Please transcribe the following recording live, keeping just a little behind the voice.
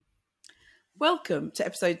Welcome to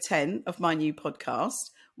episode 10 of my new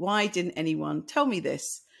podcast, Why Didn't Anyone Tell Me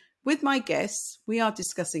This? With my guests, we are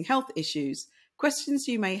discussing health issues, questions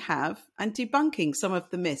you may have, and debunking some of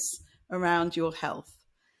the myths around your health.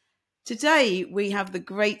 Today, we have the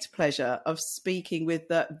great pleasure of speaking with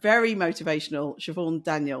the very motivational Siobhan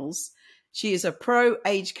Daniels. She is a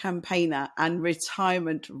pro-age campaigner and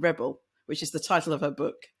retirement rebel, which is the title of her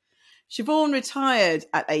book. Siobhan retired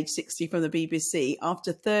at age 60 from the BBC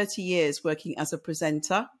after 30 years working as a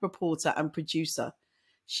presenter, reporter and producer.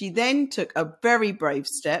 She then took a very brave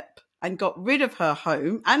step and got rid of her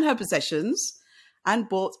home and her possessions and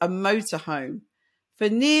bought a motorhome. For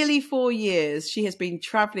nearly 4 years, she has been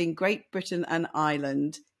travelling Great Britain and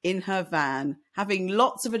Ireland in her van, having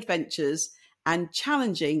lots of adventures and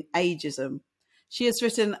challenging ageism. She has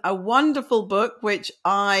written a wonderful book, which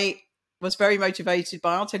I was very motivated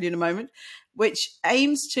by, I'll tell you in a moment, which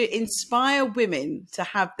aims to inspire women to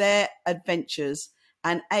have their adventures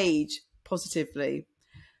and age positively.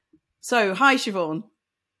 So, hi, Siobhan.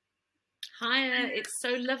 Hi, it's so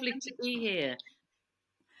lovely to be here.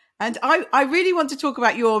 And I really want to talk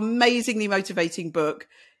about your amazingly motivating book.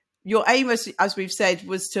 Your aim, as we've said,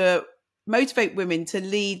 was to motivate women to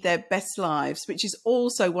lead their best lives, which is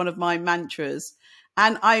also one of my mantras.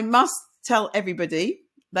 And I must tell everybody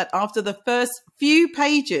that after the first few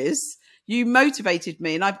pages, you motivated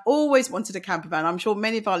me. And I've always wanted a camper van. I'm sure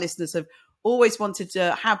many of our listeners have always wanted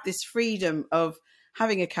to have this freedom of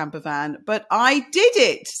having a camper van, but I did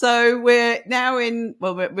it. So we're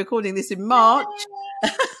recording this in March.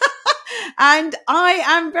 And I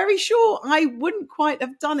am very sure I wouldn't quite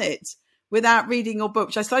have done it without reading your book,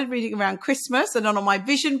 which I started reading around Christmas. And then on my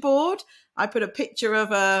vision board, I put a picture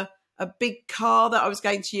of a big car that I was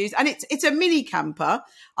going to use. And it's a mini camper.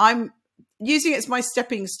 I'm using it as my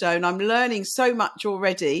stepping stone. I'm learning so much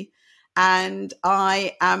already. And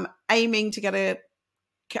I am aiming to get a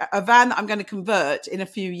van that I'm going to convert in a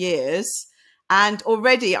few years. And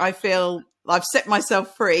already I feel I've set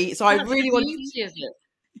myself free. So I really wanted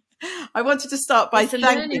to start by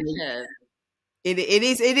thanking you. It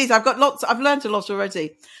is. I've learned a lot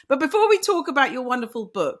already. But before we talk about your wonderful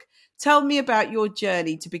book, tell me about your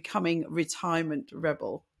journey to becoming retirement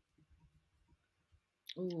rebel.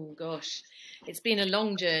 Oh, gosh. It's been a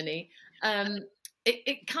long journey.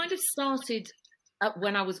 It kind of started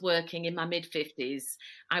when I was working in my mid-50s.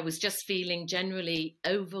 I was just feeling generally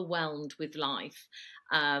overwhelmed with life.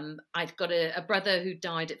 I'd got a brother who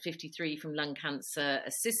died at 53 from lung cancer,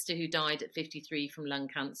 a sister who died at 53 from lung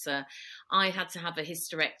cancer. I had to have a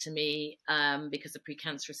hysterectomy because of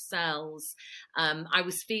precancerous cells. I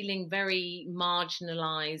was feeling very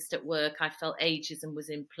marginalized at work. I felt ageism was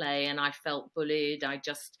in play and I felt bullied. I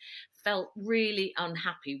just felt really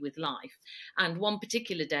unhappy with life. And one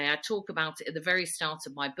particular day, I talk about it at the very start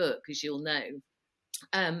of my book, as you'll know,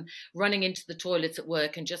 running into the toilet at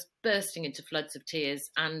work and just bursting into floods of tears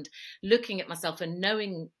and looking at myself and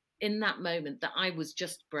knowing in that moment that I was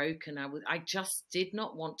just broken. I just did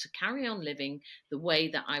not want to carry on living the way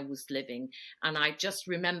that I was living. And I just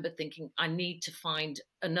remember thinking, I need to find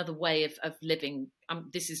another way of living.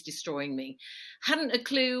 This is destroying me. Hadn't a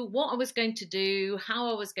clue what I was going to do,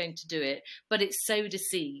 how I was going to do it, but it sowed a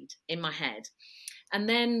seed in my head. And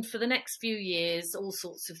then for the next few years, all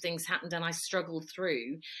sorts of things happened and I struggled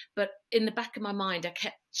through. But in the back of my mind, I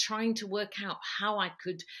kept trying to work out how I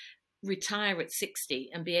could retire at 60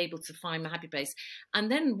 and be able to find my happy place. And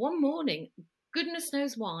then one morning, goodness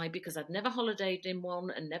knows why, because I'd never holidayed in one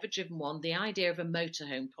and never driven one, the idea of a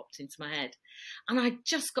motorhome popped into my head. And I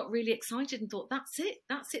just got really excited and thought, that's it,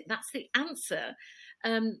 that's the answer.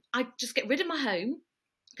 I'd just get rid of my home,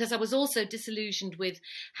 because I was also disillusioned with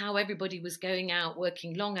how everybody was going out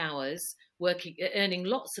working long hours, earning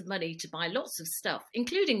lots of money to buy lots of stuff,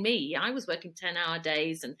 including me. I was working 10-hour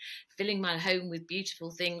days and filling my home with beautiful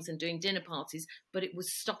things and doing dinner parties, but it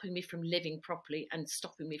was stopping me from living properly and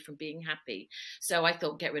stopping me from being happy. So I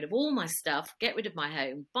thought, get rid of all my stuff, get rid of my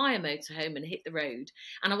home, buy a motorhome and hit the road.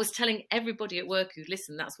 And I was telling everybody at work who'd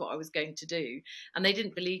listened that's what I was going to do. And they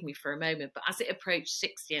didn't believe me for a moment. But as it approached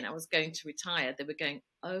 60 and I was going to retire, they were going,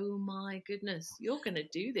 oh my goodness, you're going to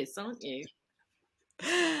do this, aren't you?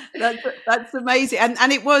 That's amazing.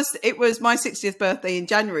 And it was my 60th birthday in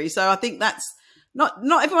January. So I think that's not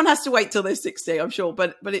everyone has to wait till they're 60, I'm sure,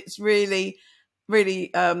 but it's really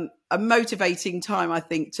a motivating time, I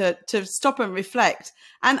think, to stop and reflect.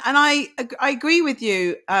 And I agree with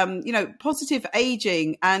you, positive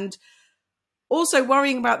aging and also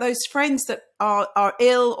worrying about those friends that are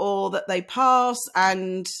ill or that they pass,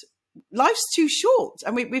 and life's too short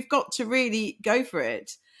and we've got to really go for it.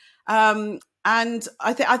 And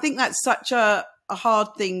I think that's such a a hard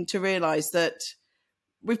thing to realize that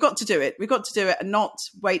we've got to do it. We've got to do it and not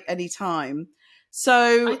wait any time.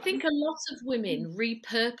 So I think a lot of women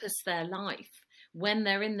repurpose their life when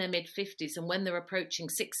they're in their mid 50s and when they're approaching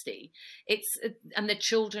 60. It's and the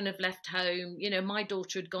children have left home. You know, my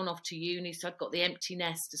daughter had gone off to uni, so I've got the empty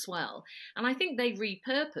nest as well. And I think they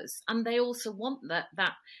repurpose, and they also want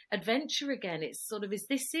that adventure again. It's sort of, is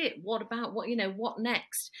this it? What about what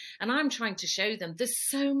next? And I'm trying to show them there's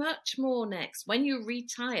so much more next. When you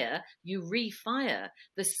retire, you refire.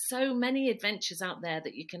 There's so many adventures out there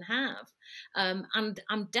that you can have. And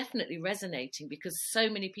I'm definitely resonating because so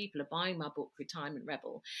many people are buying my book, Retirement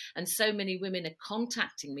Rebel, and so many women are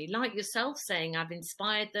contacting me, like yourself, saying I've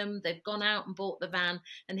inspired them. They've gone out and bought the van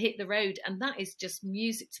and hit the road, and that is just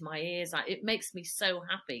music to my ears. It makes me so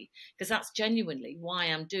happy because that's genuinely why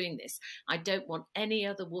I'm doing this. I don't want any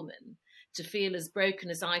other woman to feel as broken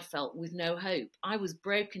as I felt with no hope. I was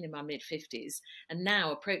broken in my mid 50s, and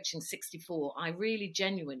now approaching 64, I really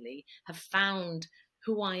genuinely have found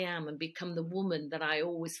who I am and become the woman that I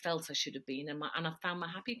always felt I should have been, and I found my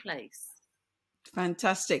happy place.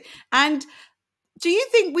 Fantastic. And do you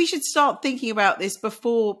think we should start thinking about this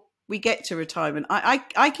before we get to retirement?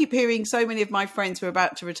 I keep hearing so many of my friends who are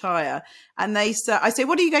about to retire, and I say,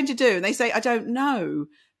 what are you going to do? And they say, I don't know.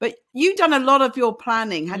 But you've done a lot of your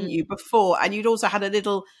planning, hadn't you, before? And you'd also had a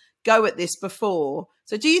little go at this before.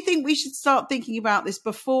 So do you think we should start thinking about this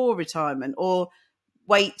before retirement, or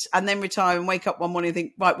wait and then retire and wake up one morning and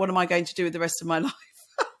think, right, what am I going to do with the rest of my life?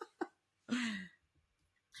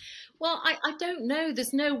 Well, I don't know.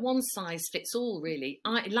 There's no one size fits all, really.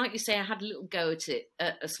 Like you say, I had a little go at it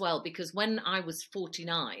as well, because when I was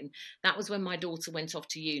 49, that was when my daughter went off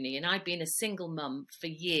to uni, and I'd been a single mum for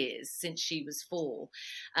years, since she was 4.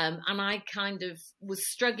 And I kind of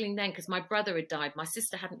was struggling then because my brother had died. My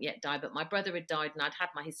sister hadn't yet died, but my brother had died and I'd had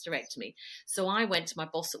my hysterectomy. So I went to my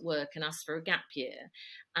boss at work and asked for a gap year.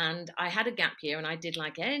 And I had a gap year, and I did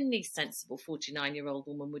like any sensible 49-year-old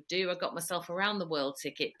woman would do. I got myself a round the world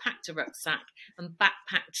ticket, packed a rucksack, and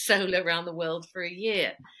backpacked solo around the world for a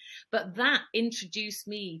year. But that introduced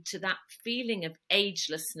me to that feeling of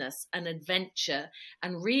agelessness and adventure,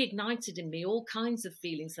 and reignited in me all kinds of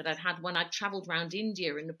feelings that I'd had when I traveled around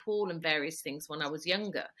India and Nepal and various things when I was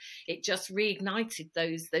younger. It just reignited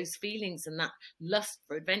those feelings and that lust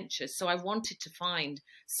for adventure. So I wanted to find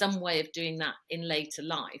some way of doing that in later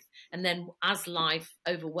life. And then as life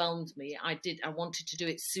overwhelmed me, I wanted to do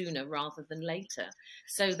it sooner rather than later.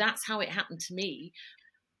 So that's how it happened to me.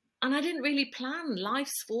 And I didn't really plan.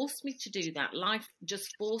 Life's forced me to do that. Life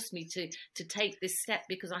just forced me to take this step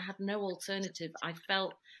because I had no alternative. I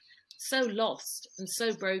felt so lost and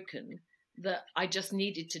so broken that I just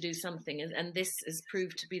needed to do something. And this has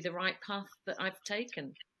proved to be the right path that I've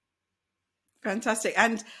taken. Fantastic.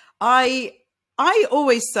 And I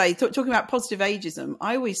always say, talking about positive ageism,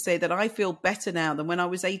 I always say that I feel better now than when I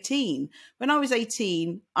was 18. When I was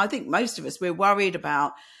 18, I think most of us, we're worried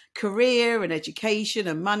about career and education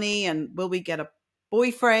and money, and will we get a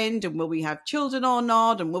boyfriend, and will we have children or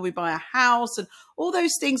not, and will we buy a house, and all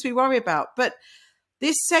those things we worry about. But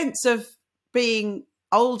this sense of being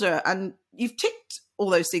older, and you've ticked all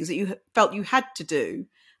those things that you felt you had to do,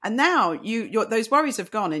 and now those worries have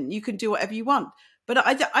gone and you can do whatever you want. But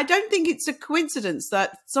I don't think it's a coincidence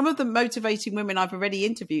that some of the motivating women I've already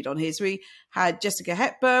interviewed on here, so we had Jessica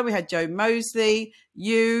Hepburn, we had Joe Mosley,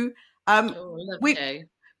 you.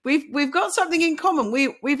 We've got something in common.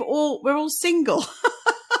 We're all single,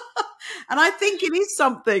 and I think it is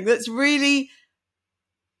something that's really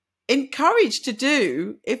encouraged to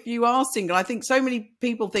do if you are single. I think so many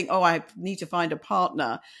people think, oh, I need to find a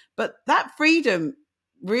partner, but that freedom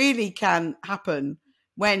really can happen.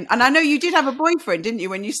 And I know you did have a boyfriend, didn't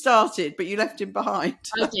you, when you started, but you left him behind.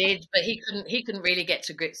 I did, but he couldn't really get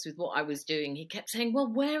to grips with what I was doing. He kept saying,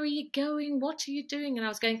 well, where are you going? What are you doing? And I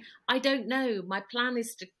was going, I don't know. My plan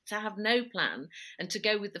is to have no plan and to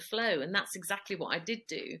go with the flow. And that's exactly what I did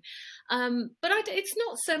do. But it's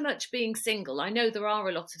not so much being single. I know there are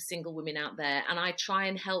a lot of single women out there, and I try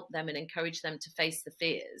and help them and encourage them to face the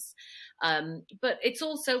fears. But it's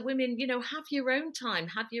also women, have your own time,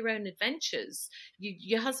 have your own adventures.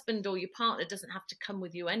 Your husband or your partner doesn't have to come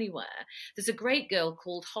with you anywhere. There's a great girl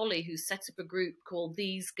called Holly who set up a group called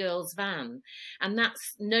These Girls Van, and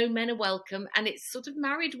that's No Men Are Welcome, and it's sort of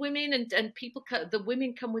married women and people, the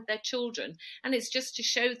women come with their children, and it's just to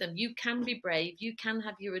show them you can be brave, you can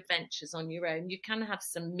have your adventures on your own, you can have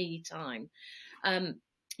some me time.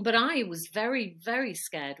 But I was very, very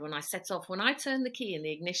scared when I set off. When I turned the key in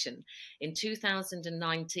the ignition in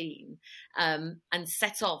 2019 and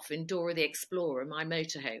set off in Dora the Explorer, my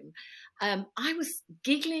motorhome, I was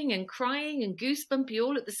giggling and crying and goosebumpy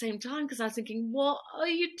all at the same time because I was thinking, what are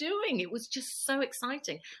you doing? It was just so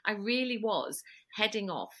exciting. I really was heading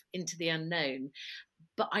off into the unknown.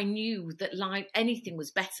 But I knew that life, anything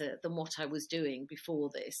was better than what I was doing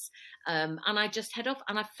before this. And I just head off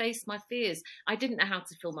and I faced my fears. I didn't know how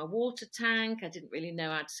to fill my water tank. I didn't really know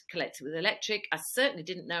how to collect it with electric. I certainly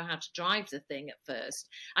didn't know how to drive the thing at first.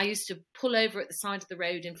 I used to pull over at the side of the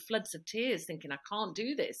road in floods of tears thinking I can't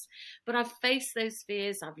do this. But I've faced those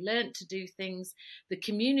fears. I've learned to do things. The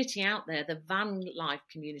community out there, the van life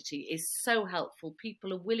community, is so helpful.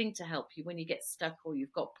 People are willing to help you when you get stuck or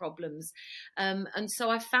you've got problems. And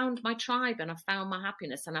so I found my tribe and I found my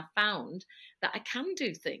happiness and I found that I can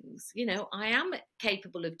do things. You know, I am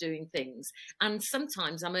capable of doing things. And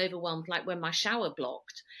sometimes I'm overwhelmed, like when my shower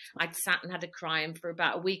blocked, I'd sat and had a cry, and for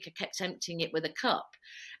about a week I kept emptying it with a cup.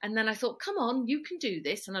 And then I thought, come on, you can do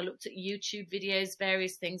this. And I looked at YouTube videos,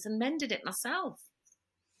 various things, and mended it myself.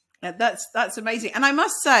 That's amazing. And I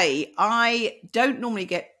must say, I don't normally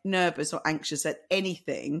get nervous or anxious at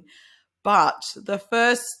anything, but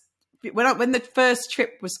when the first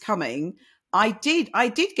trip was coming, I did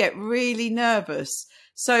get really nervous.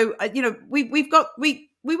 So we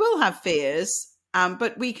will have fears,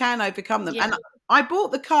 but we can overcome them. Yeah. And I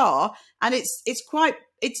bought the car, and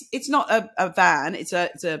it's not a van, it's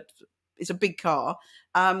a big car,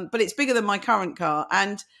 but it's bigger than my current car,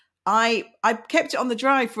 and I kept it on the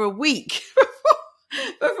drive for a week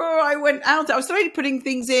before I went out. I was already putting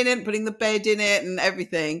things in it, putting the bed in it and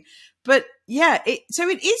everything. But yeah, so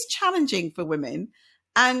it is challenging for women.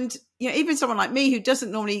 And, even someone like me who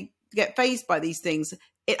doesn't normally get fazed by these things.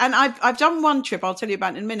 And I've done one trip I'll tell you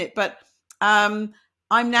about in a minute, but I'm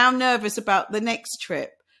now nervous about the next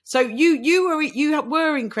trip. So you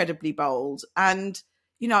were incredibly bold, and,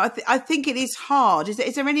 I think it is hard. Is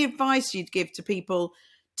there any advice you'd give to people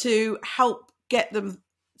to help get them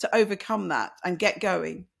to overcome that and get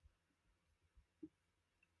going?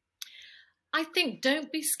 I think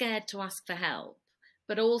don't be scared to ask for help,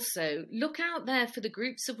 but also look out there for the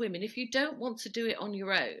groups of women. If you don't want to do it on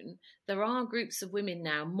your own, there are groups of women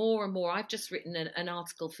now, more and more. I've just written an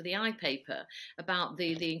article for the iPaper about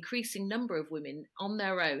the increasing number of women on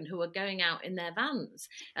their own who are going out in their vans.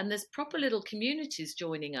 And there's proper little communities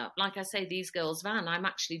joining up. Like I say, These Girls Van, I'm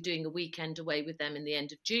actually doing a weekend away with them in the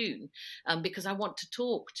end of June, because I want to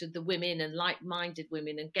talk to the women and like-minded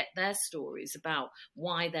women and get their stories about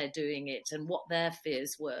why they're doing it and what their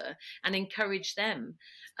fears were, and encourage them.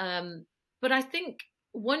 But I think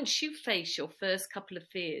once you face your first couple of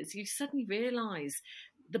fears, you suddenly realize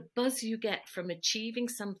the buzz you get from achieving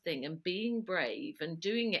something and being brave and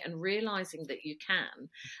doing it and realizing that you can.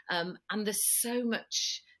 And there's so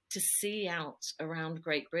much to see out around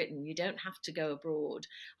Great Britain. You don't have to go abroad.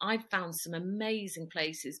 I've found some amazing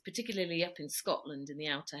places, particularly up in Scotland in the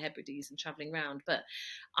Outer Hebrides and traveling around. But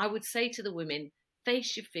I would say to the women,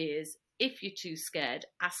 face your fears. If you're too scared,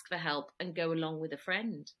 ask for help and go along with a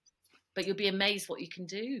friend. But you'll be amazed what you can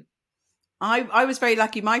do. I was very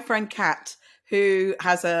lucky. My friend Kat, who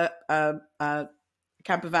has a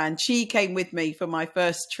camper van, she came with me for my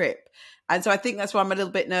first trip. And so I think that's why I'm a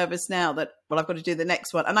little bit nervous now that, I've got to do the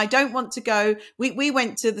next one. And I don't want to go. We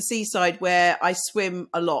went to the seaside where I swim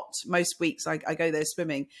a lot. Most weeks I go there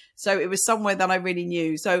swimming. So it was somewhere that I really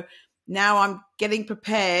knew. So now I'm getting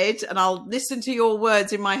prepared, and I'll listen to your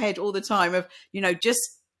words in my head all the time of, just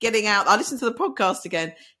getting out. I listen to the podcast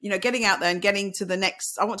again, getting out there and getting to the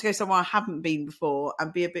next. I want to go somewhere I haven't been before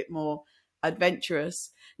and be a bit more adventurous.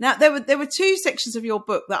 Now, there were two sections of your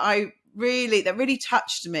book that really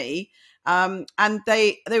touched me, and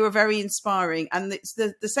they were very inspiring. And it's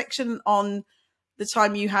the section on the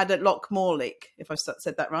time you had at Loch Morlich, if I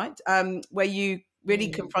said that right, where you really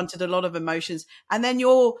confronted a lot of emotions, and then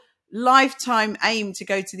your lifetime aim to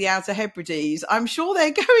go to the Outer Hebrides. I'm sure they're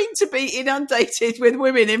going to be inundated with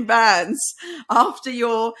women in vans after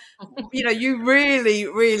you really,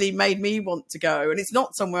 really made me want to go. And it's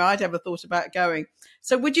not somewhere I'd ever thought about going.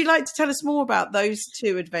 So would you like to tell us more about those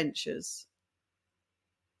two adventures?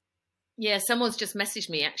 Yeah, someone's just messaged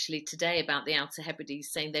me actually today about the Outer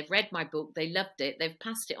Hebrides, saying they've read my book, they loved it, they've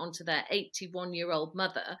passed it on to their 81-year-old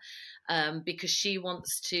mother because she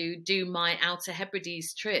wants to do my Outer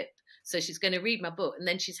Hebrides trip. So she's going to read my book, and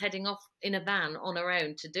then she's heading off in a van on her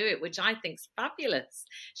own to do it, which I think is fabulous.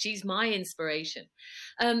 She's my inspiration.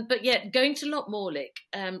 But yeah, going to Loch Morlich,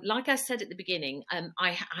 like I said at the beginning,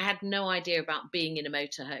 I had no idea about being in a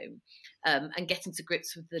motorhome. and getting to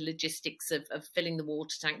grips with the logistics of filling the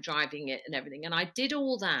water tank, driving it and everything. And I did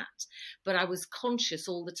all that, but I was conscious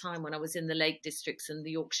all the time when I was in the Lake Districts and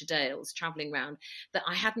the Yorkshire Dales travelling around that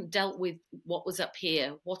I hadn't dealt with what was up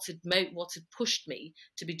here, what had pushed me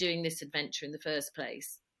to be doing this adventure in the first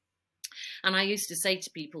place. And I used to say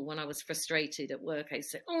to people when I was frustrated at work, I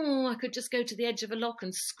said, oh, I could just go to the edge of a lock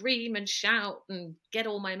and scream and shout and get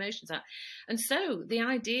all my emotions out. And so the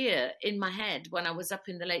idea in my head when I was up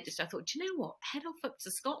in the Lake District, I thought, do you know what? Head off up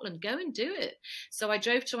to Scotland, go and do it. So I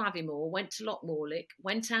drove to Aviemore, went to Lochmorlick,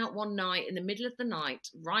 went out one night in the middle of the night,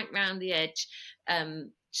 right round the edge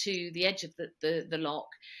to the edge of the loch.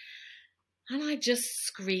 And I just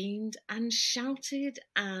screamed and shouted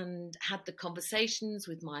and had the conversations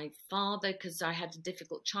with my father, because I had a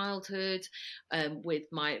difficult childhood, with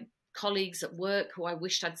my colleagues at work who I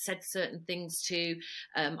wished I'd said certain things to.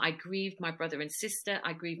 I grieved my brother and sister.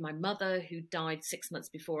 I grieved my mother, who died 6 months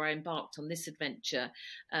before I embarked on this adventure.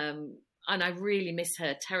 And I really miss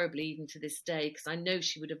her terribly even to this day, because I know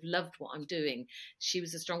she would have loved what I'm doing. She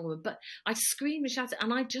was a strong woman. But I screamed and shouted,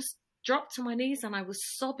 and I just dropped to my knees and I was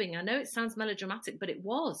sobbing. I know it sounds melodramatic, but it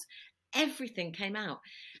was. Everything came out.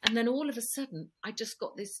 And then all of a sudden, I just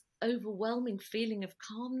got this overwhelming feeling of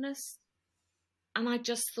calmness. And I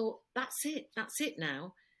just thought, that's it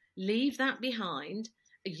now. Leave that behind.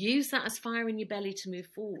 Use that as fire in your belly to move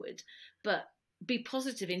forward. But be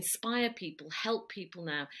positive, inspire people, help people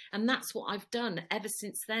now. And that's what I've done ever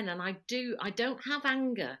since then. And I don't have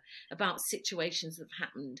anger about situations that have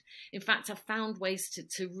happened. In fact, I've found ways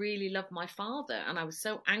to really love my father. And I was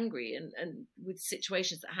so angry and with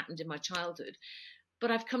situations that happened in my childhood. But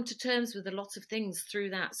I've come to terms with a lot of things through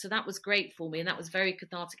that. So that was great for me. And that was very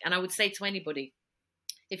cathartic. And I would say to anybody,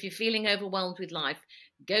 if you're feeling overwhelmed with life,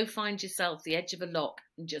 go find yourself the edge of a loch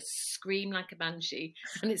and just scream like a banshee.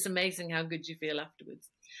 And it's amazing how good you feel afterwards.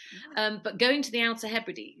 But going to the Outer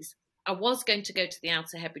Hebrides, I was going to go to the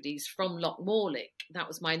Outer Hebrides from Lochmorlick. That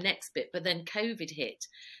was my next bit. But then COVID hit.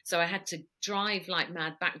 So I had to drive like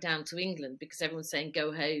mad back down to England because everyone's saying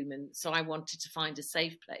go home. And so I wanted to find a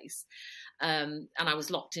safe place. And I was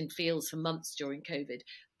locked in fields for months during COVID.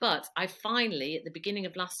 But I finally, at the beginning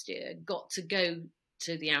of last year, got to go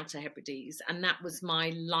to the Outer Hebrides, and that was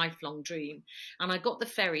my lifelong dream. And I got the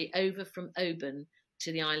ferry over from Oban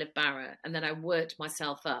to the Isle of Barra, and then I worked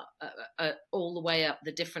myself up all the way up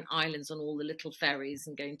the different islands on all the little ferries,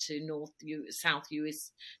 and going to South Uist,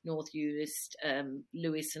 North Uist,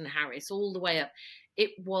 Lewis and Harris, all the way up. It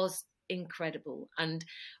was incredible. And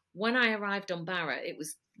when I arrived on Barra, it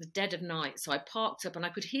was the dead of night, so I parked up and I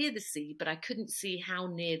could hear the sea, but I couldn't see how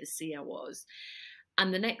near the sea I was.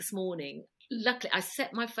 And the next morning, luckily, I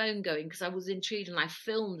set my phone going because I was intrigued, and I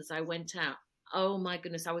filmed as I went out. Oh my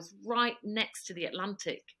goodness, I was right next to the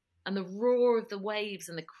Atlantic, and the roar of the waves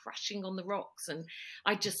and the crashing on the rocks. And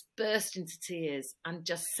I just burst into tears and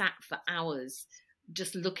just sat for hours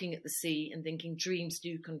just looking at the sea and thinking, dreams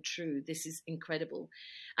do come true. This is incredible.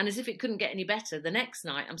 And as if it couldn't get any better, the next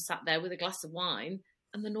night I'm sat there with a glass of wine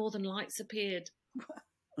and the Northern Lights appeared.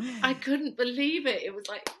 I couldn't believe it. It was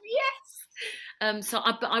like, yes.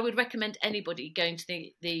 But I would recommend anybody going to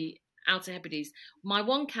the Outer Hebrides. My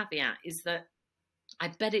one caveat is that I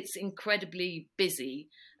bet it's incredibly busy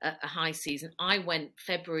at a high season. I went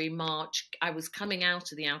February, March. I was coming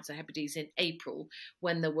out of the Outer Hebrides in April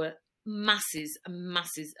when there were masses and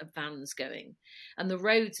masses of vans going. And the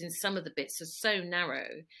roads in some of the bits are so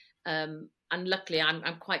narrow. And luckily, I'm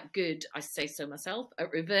quite good, I say so myself,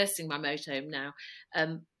 at reversing my motorhome now.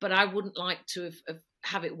 But I wouldn't like to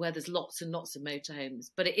have it where there's lots and lots of motorhomes.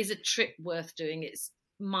 But it is a trip worth doing. It's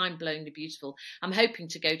mind-blowingly beautiful. I'm hoping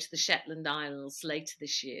to go to the Shetland Isles later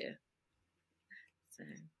this year. So.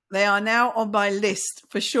 They are now on my list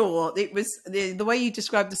for sure. It was the way you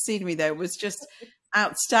described the scenery there was just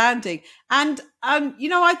outstanding. And I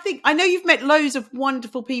know you've met loads of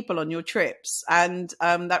wonderful people on your trips, and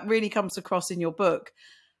that really comes across in your book.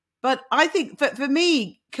 But I think for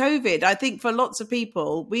me, COVID, I think for lots of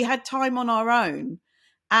people, we had time on our own.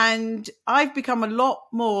 And I've become a lot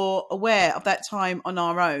more aware of that time on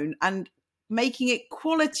our own and making it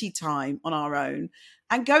quality time on our own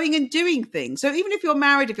and going and doing things. So even if you're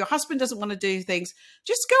married, if your husband doesn't want to do things,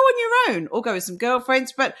 just go on your own or go with some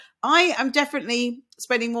girlfriends. But I am definitely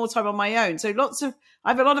spending more time on my own. So I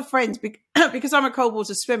have a lot of friends because I'm a cold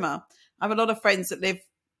water swimmer. I have a lot of friends that live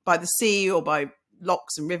by the sea or by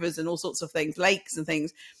lochs and rivers and all sorts of things, lakes and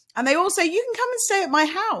things. And they all say, you can come and stay at my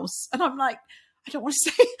house. And I'm like, I don't want to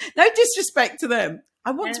say, no disrespect to them. I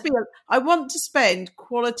want to spend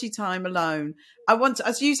quality time alone. I want to,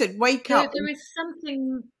 as you said, wake up. There is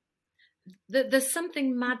something there's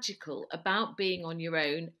something magical about being on your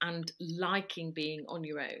own and liking being on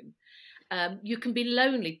your own. You can be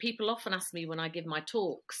lonely. People often ask me when I give my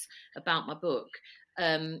talks about my book,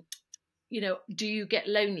 um, do you get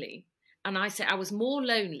lonely? And I say I was more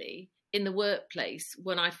lonely in the workplace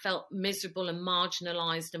when I felt miserable and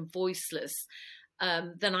marginalized and voiceless,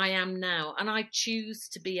 than I am now. And I choose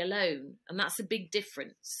to be alone. And that's a big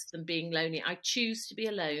difference than being lonely. I choose to be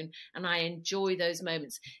alone and I enjoy those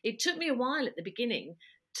moments. It took me a while at the beginning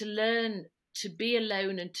to learn to be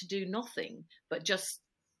alone and to do nothing, but just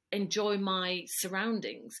enjoy my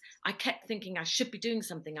surroundings. I kept thinking I should be doing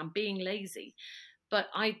something. I'm being lazy. But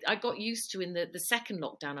I got used to, in the second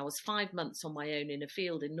lockdown, I was 5 months on my own in a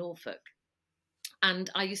field in Norfolk.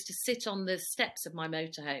 And I used to sit on the steps of my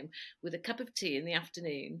motorhome with a cup of tea in the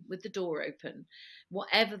afternoon with the door open,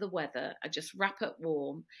 whatever the weather. I'd just wrap up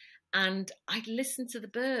warm and I'd listen to the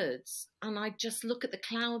birds and I'd just look at the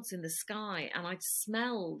clouds in the sky and I'd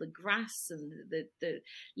smell the grass and the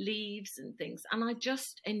leaves and things. And I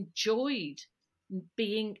just enjoyed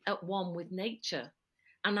being at one with nature.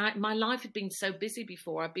 And my life had been so busy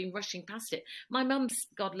before, I'd been rushing past it. My mum's,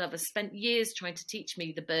 God love her, spent years trying to teach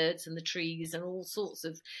me the birds and the trees and all sorts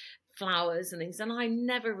of flowers and things, and I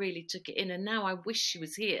never really took it in. And now I wish she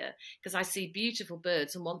was here, because I see beautiful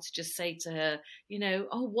birds and want to just say to her,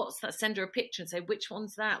 oh, what's that? Send her a picture and say, which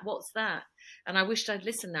one's that? What's that? And I wished I'd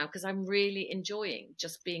listened now, because I'm really enjoying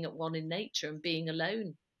just being at one in nature and being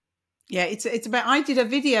alone. Yeah, it's about. I did a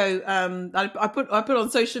video. I put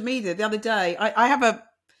on social media the other day. I have a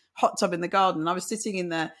hot tub in the garden. I was sitting in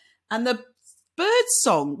there, and the bird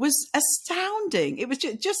song was astounding. It was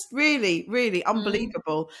just really, really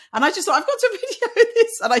unbelievable. And I just thought, I've got to video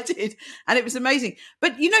this, and I did, and it was amazing.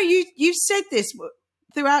 But you've said this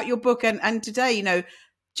throughout your book and today.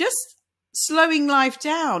 Just slowing life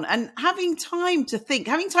down and having time to think,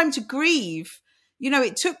 having time to grieve.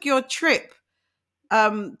 It took your trip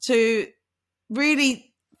to really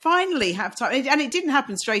finally have time. And it didn't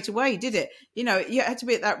happen straight away, did it? You had to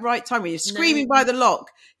be at that right time when you're screaming by the lock.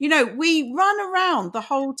 We run around the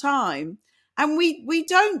whole time and we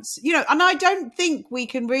don't, and I don't think we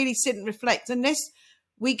can really sit and reflect unless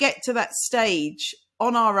we get to that stage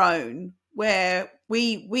on our own where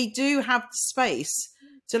we do have the space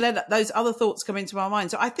to let those other thoughts come into our mind.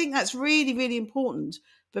 So I think that's really, really important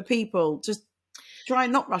for people to try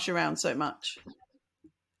and not rush around so much.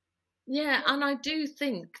 Yeah, and I do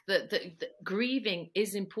think that grieving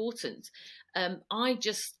is important. I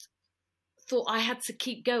just thought I had to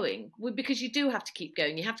keep going, because you do have to keep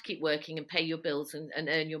going. You have to keep working and pay your bills and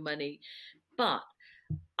earn your money. But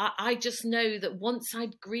I just know that once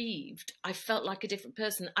I'd grieved, I felt like a different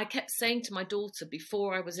person. I kept saying to my daughter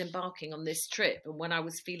before I was embarking on this trip, and when I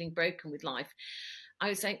was feeling broken with life, I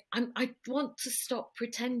was saying, I want to stop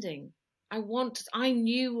pretending. I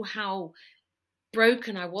knew how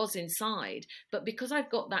broken I was inside, but because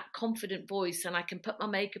I've got that confident voice and I can put my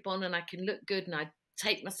makeup on and I can look good and I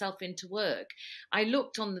take myself into work, I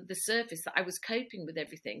looked on the surface that I was coping with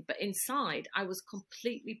everything, but inside I was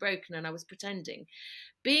completely broken and I was pretending.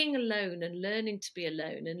 Being alone and learning to be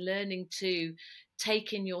alone and learning to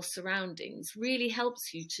take in your surroundings really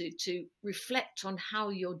helps you to reflect on how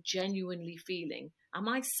you're genuinely feeling. Am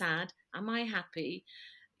I sad? Am I happy?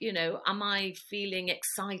 Am I feeling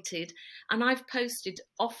excited? And I've posted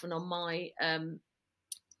often on my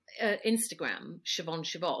Instagram, Siobhan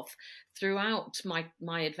Shivoff, throughout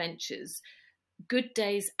my adventures, good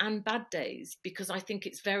days and bad days, because I think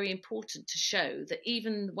it's very important to show that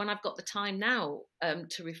even when I've got the time now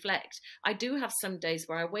to reflect, I do have some days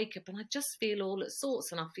where I wake up and I just feel all at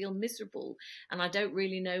sorts and I feel miserable and I don't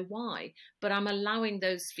really know why, but I'm allowing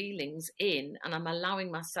those feelings in and I'm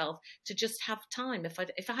allowing myself to just have time. If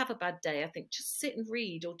I have a bad day, I think just sit and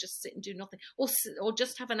read, or just sit and do nothing, or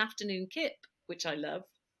just have an afternoon kip, which I love.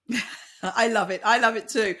 I love it. I love it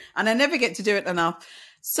too. And I never get to do it enough.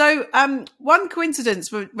 So one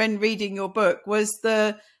coincidence when reading your book was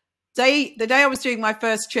the day I was doing my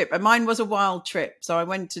first trip, and mine was a wild trip. So I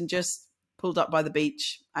went and just pulled up by the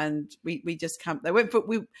beach and we just camped there.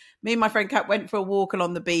 Me and my friend Kat went for a walk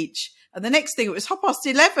along the beach. And the next thing, it was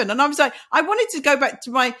 11:30. And I was like, I wanted to go back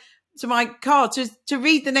to my car to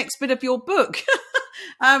read the next bit of your book.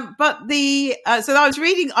 But so I was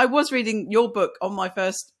reading your book on my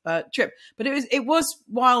first trip, but it was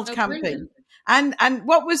wild camping. Brilliant. And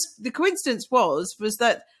what was the coincidence was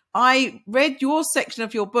that I read your section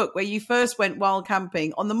of your book where you first went wild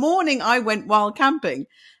camping on the morning I went wild camping.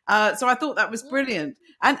 So I thought that was brilliant.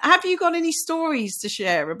 And have you got any stories to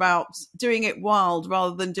share about doing it wild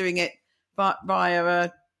rather than doing it via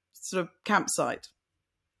a sort of campsite?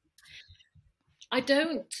 I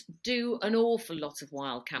don't do an awful lot of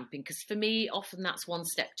wild camping because for me, often that's one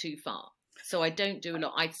step too far. So I don't do a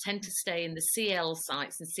lot. I tend to stay in the CL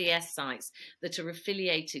sites and CS sites that are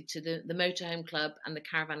affiliated to the motorhome club and the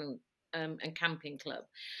caravan and camping club.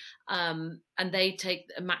 And they take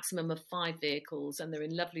a maximum of 5 vehicles and they're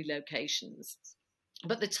in lovely locations.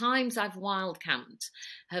 But the times I've wild camped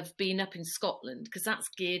have been up in Scotland because that's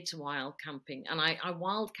geared to wild camping. And I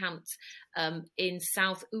wild camped in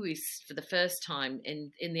South Uist for the first time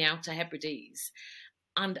in the Outer Hebrides.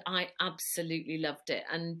 And I absolutely loved it.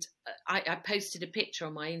 And I posted a picture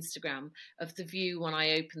on my Instagram of the view when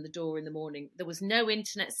I opened the door in the morning. There was no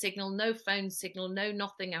internet signal, no phone signal, no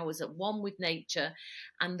nothing. I was at one with nature,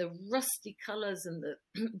 and the rusty colours and the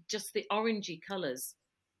just the orangey colours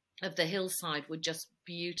of the hillside were just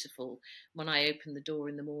beautiful when I opened the door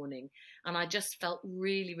in the morning. And I just felt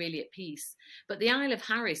really, really at peace. But the Isle of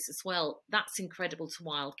Harris as well, that's incredible to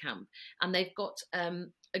wild camp. And they've got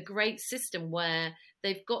a great system where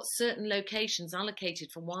they've got certain locations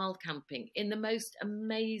allocated for wild camping in the most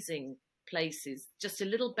amazing places. Just a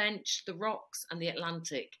little bench, the rocks and the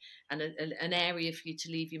Atlantic, and an area for you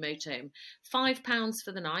to leave your motorhome. £5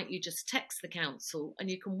 for the night. You just text the council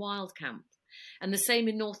and you can wild camp. And the same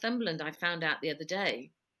in Northumberland, I found out the other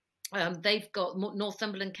day. They've got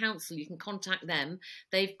Northumberland Council, you can contact them.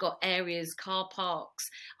 They've got areas, car parks.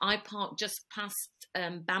 I parked just past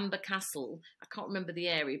Bamber Castle. I can't remember the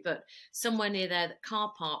area, but somewhere near there,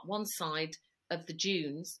 car park, one side of the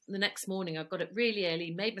dunes. The next morning, I got up really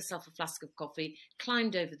early, made myself a flask of coffee,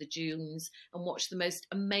 climbed over the dunes and watched the most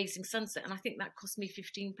amazing sunset. And I think that cost me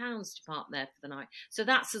 £15 to park there for the night. So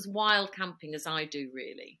that's as wild camping as I do,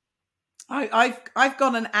 really. I've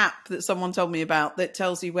got an app that someone told me about that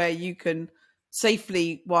tells you where you can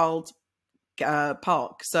safely wild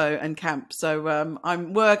park and camp. So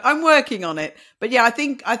I'm working on it. But yeah, I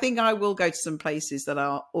think I will go to some places that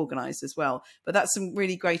are organised as well. But that's some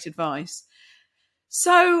really great advice.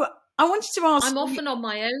 So I wanted to ask. I'm often on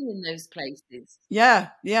my own in those places.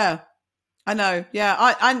 Yeah. I know. Yeah.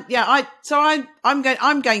 I'm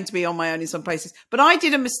going to be on my own in some places. But I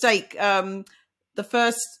did a mistake.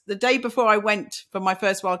 The day before I went for my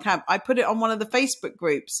first wild camp, I put it on one of the Facebook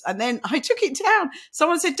groups and then I took it down.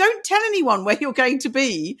 Someone said, don't tell anyone where you're going to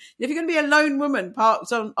be if you're going to be a lone woman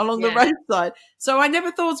parked along the roadside. So I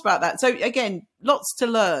never thought about that. So again, lots to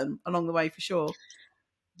learn along the way for sure.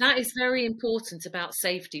 That is very important about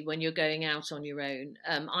safety when you're going out on your own.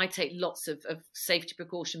 I take lots of safety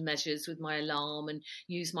precaution measures with my alarm and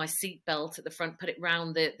use my seat belt at the front, put it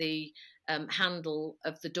round the handle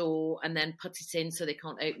of the door and then put it in so they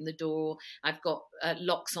can't open the door. I've got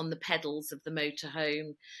locks on the pedals of the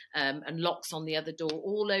motorhome and locks on the other door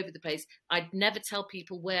all over the place. I'd never tell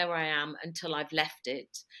people where I am until I've left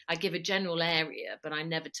it. I give a general area, but I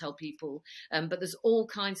never tell people. But there's all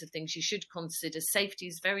kinds of things you should consider. Safety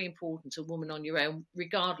is very important to a woman on your own,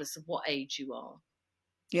 regardless of what age you are.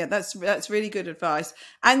 Yeah, that's really good advice.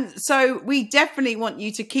 And so we definitely want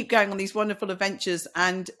you to keep going on these wonderful adventures,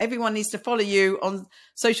 and everyone needs to follow you on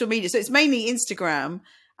social media. So it's mainly Instagram.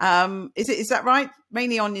 Is that right?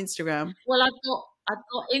 Mainly on Instagram. Well, I've got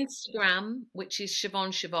Instagram, which is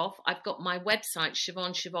Siobhan Siobhan. I've got my website,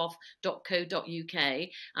 siobhansiobhan.co.uk.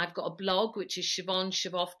 I've got a blog, which is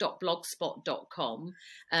siobhansiobhan.blogspot.com.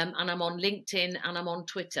 And I'm on LinkedIn and I'm on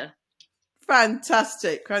Twitter.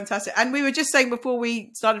 Fantastic. And we were just saying before we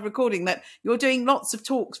started recording that you're doing lots of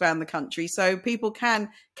talks around the country, so people can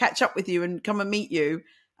catch up with you and come and meet you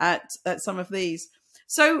at some of these.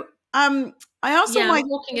 So I asked all I'm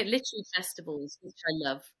walking at literary festivals, which I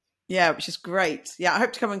love. Yeah, which is great. Yeah, I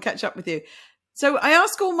hope to come and catch up with you. So I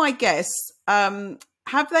ask all my guests,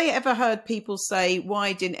 have they ever heard people say,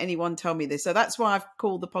 why didn't anyone tell me this? So that's why I've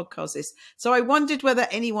called the podcast this. So I wondered whether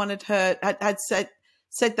anyone had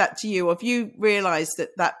said that to you, or have you realised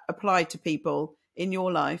that applied to people in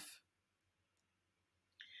your life?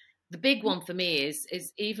 The big one for me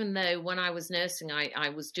is even though when I was nursing, I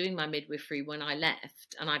was doing my midwifery when I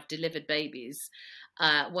left, and I've delivered babies.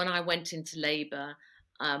 When I went into labour,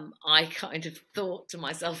 I kind of thought to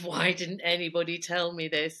myself, why didn't anybody tell me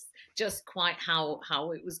this? Just quite how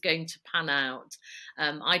it was going to pan out.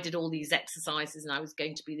 I did all these exercises and I was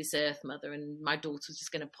going to be this earth mother and my daughter was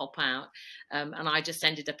just going to pop out. And I just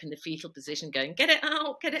ended up in the fetal position going, get it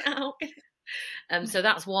out, get it out, get it out. So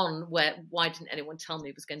that's one where, why didn't anyone tell me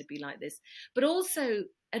it was going to be like this? But also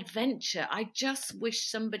adventure. I just wish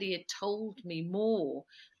somebody had told me more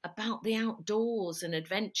about the outdoors and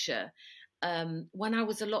adventure. When I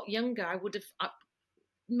was a lot younger, I would have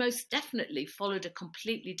most definitely followed a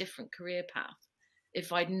completely different career path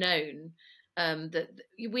if I'd known That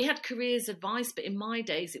we had careers advice, but in my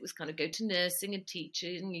days it was kind of go to nursing and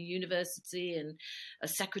teaching, university and a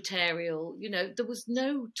secretarial. There was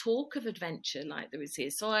no talk of adventure like there is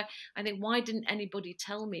here. So I think, why didn't anybody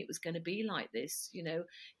tell me it was going to be like this?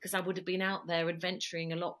 Because I would have been out there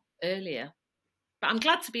adventuring a lot earlier. But I'm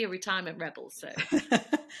glad to be a retirement rebel. So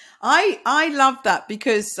I love that,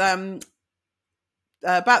 because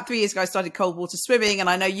about 3 years ago, I started cold water swimming, and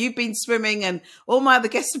I know you've been swimming, and all my other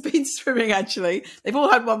guests have been swimming. Actually, they've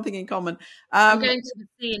all had one thing in common. I'm going to the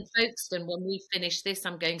sea in Folkestone when we finish this.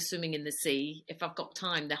 I'm going swimming in the sea if I've got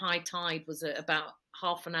time. The high tide was about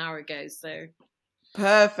half an hour ago, so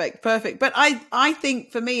perfect. But I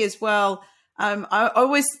think for me as well, I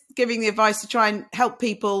always giving the advice to try and help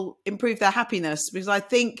people improve their happiness, because I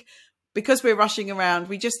think, because we're rushing around,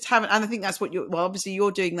 we just haven't, and I think that's what obviously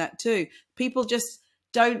you're doing that too. People just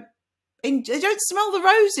they don't smell the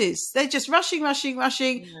roses. They're just rushing. yeah.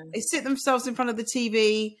 They sit themselves in front of the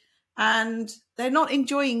TV, and they're not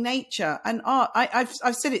enjoying nature. And I've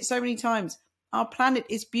said it so many times. Our planet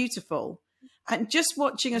is beautiful, and just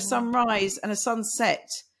watching a sunrise and a sunset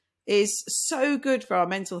is so good for our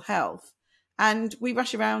mental health. And we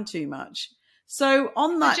rush around too much. So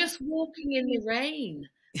on that, just walking in the rain.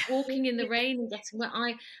 Walking in the rain and getting wet.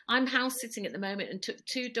 I'm house sitting at the moment and took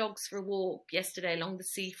 2 dogs for a walk yesterday along the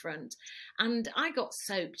seafront, and I got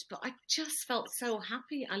soaked, but I just felt so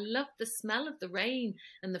happy. I love the smell of the rain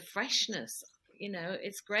and the freshness.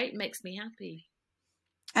 It's great. It makes me happy.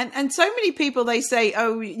 And so many people, they say,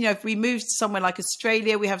 oh, if we moved to somewhere like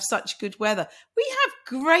Australia, we have such good weather. We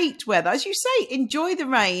have great weather. As you say, enjoy the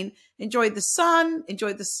rain, enjoy the sun,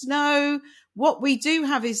 enjoy the snow. What we do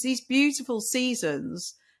have is these beautiful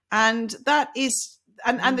seasons. And that is,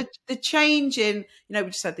 and the change in, we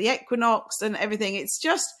just had the equinox and everything. It's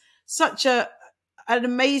just such an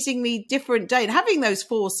amazingly different day. And having those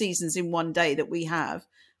 4 seasons in one day that we have,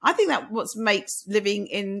 I think that what makes living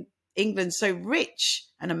in England so rich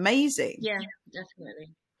and amazing. Yeah,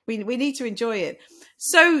 definitely. We need to enjoy it.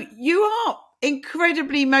 So you are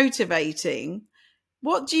incredibly motivating.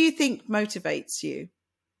 What do you think motivates you?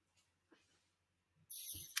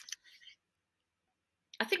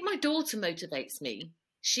 I think my daughter motivates me.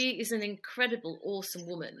 She is an incredible, awesome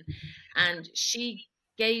woman, and she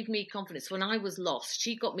gave me confidence when I was lost.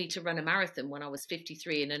 She got me to run a marathon when I was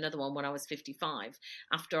 53 and another one when I was 55,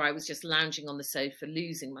 after I was just lounging on the sofa,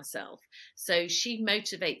 losing myself. So she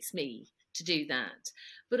motivates me to do that.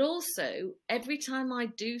 But also, every time I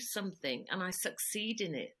do something and I succeed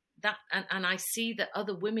in it, and I see that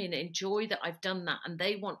other women enjoy that I've done that and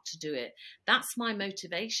they want to do it, that's my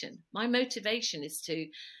motivation. My motivation is to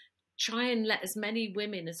try and let as many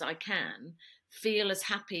women as I can feel as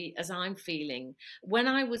happy as I'm feeling. When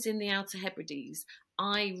I was in the Outer Hebrides,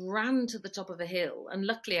 I ran to the top of a hill, and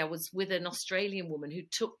luckily I was with an Australian woman who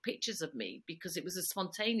took pictures of me because it was a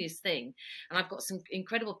spontaneous thing, and I've got some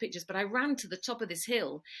incredible pictures. But I ran to the top of this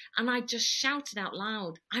hill and I just shouted out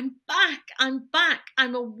loud, I'm back,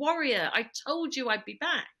 I'm a warrior, I told you I'd be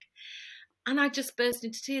back. And I just burst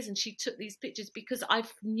into tears, and she took these pictures because I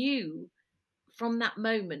knew from that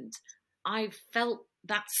moment, I felt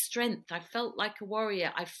that strength. I felt like a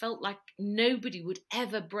warrior. I felt like nobody would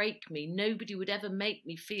ever break me. Nobody would ever make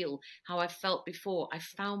me feel how I felt before. I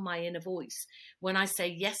found my inner voice. When I say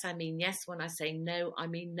yes, I mean yes. When I say no, I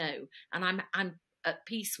mean no. And I'm at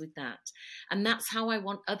peace with that. And that's how I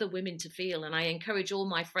want other women to feel. And I encourage all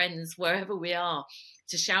my friends, wherever we are,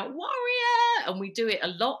 to shout warrior. And we do it a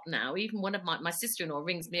lot now. Even one of my sister-in-law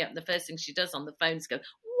rings me up. The first thing she does on the phone is go,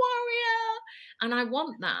 warrior. And I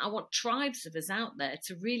want that. I want tribes of us out there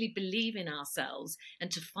to really believe in ourselves and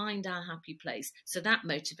to find our happy place. So that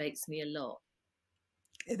motivates me a lot.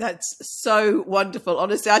 That's so wonderful.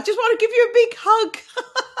 Honestly, I just want to give you a big hug.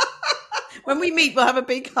 When we meet, we'll have a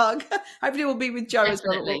big hug. Hopefully we'll be with Jo as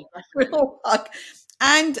well. We'll hug.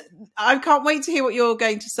 And I can't wait to hear what you're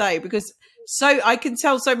going to say, because I can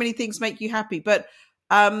tell so many things make you happy. But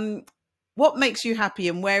what makes you happy,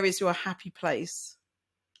 and where is your happy place?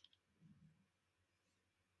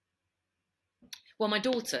 Well, my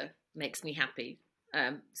daughter makes me happy,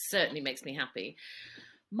 certainly makes me happy.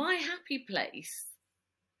 My happy place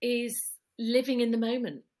is living in the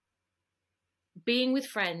moment, being with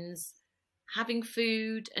friends, having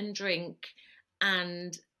food and drink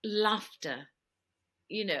and laughter,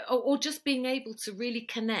 or just being able to really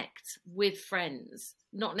connect with friends,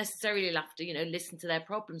 not necessarily laughter, listen to their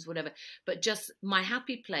problems, whatever, but just my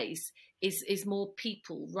happy place is more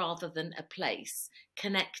people rather than a place,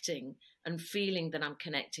 connecting and feeling that I'm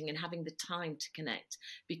connecting and having the time to connect,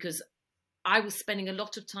 because I was spending a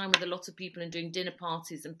lot of time with a lot of people and doing dinner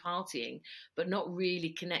parties and partying, but not really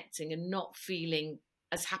connecting and not feeling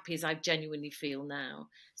as happy as I genuinely feel now.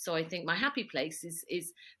 So I think my happy place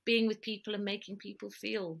is being with people and making people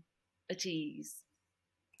feel at ease.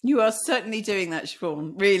 You are certainly doing that,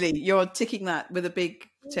 Siobhan. Really, you're ticking that with a big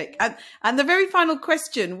tick. And the very final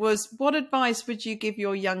question was, what advice would you give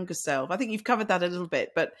your younger self? I think you've covered that a little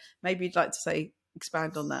bit, but maybe you'd like to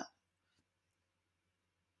expand on that.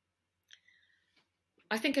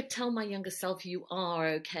 I think I'd tell my younger self, you are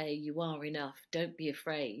okay, you are enough. Don't be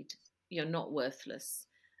afraid. You're not worthless.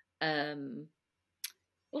 Oh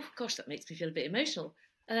gosh, that makes me feel a bit emotional.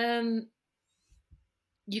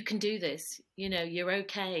 You can do this. You're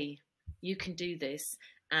okay. You can do this,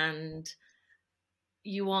 and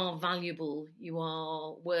you are valuable. You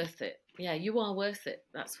are worth it. Yeah, you are worth it.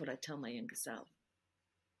 That's what I tell my younger self.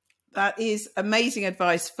 That is amazing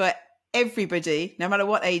advice for everybody, no matter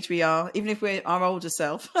what age we are, even if we're our older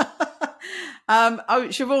self.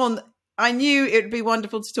 Siobhan, I knew it would be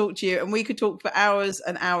wonderful to talk to you, and we could talk for hours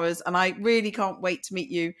and hours, and I really can't wait to meet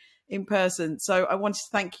you in person. So I wanted to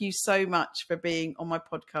thank you so much for being on my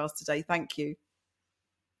podcast today. Thank you.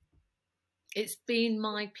 It's been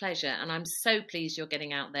my pleasure, and I'm so pleased you're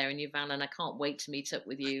getting out there in your van, and I can't wait to meet up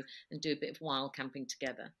with you and do a bit of wild camping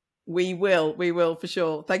together. We will for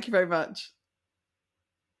sure. Thank you very much.